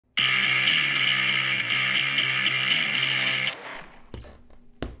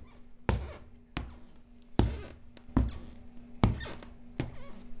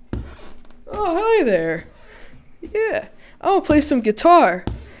Hey there. Yeah, I'm gonna play some guitar.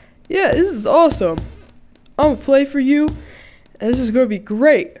 Yeah, this is awesome. I'm gonna play for you, and this is gonna be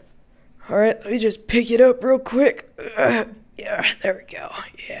great. Alright, let me just pick it up real quick. Yeah, there we go.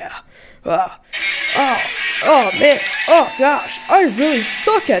 Yeah. Oh man. Oh gosh, I really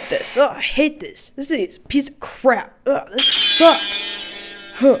suck at this. Oh, I hate this. This thing is a piece of crap. This sucks.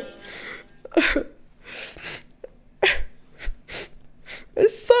 Huh. I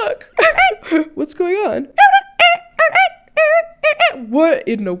suck. What's going on? What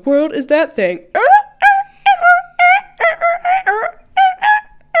in the world is that thing?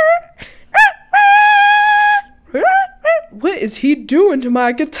 What is he doing to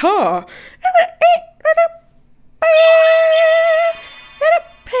my guitar?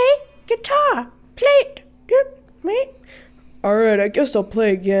 Play guitar. Play it. Alright, I guess I'll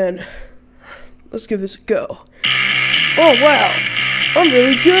play again. Let's give this a go. Oh wow, I'm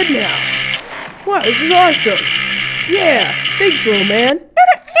really good now. Wow, this is awesome. Yeah, thanks little man.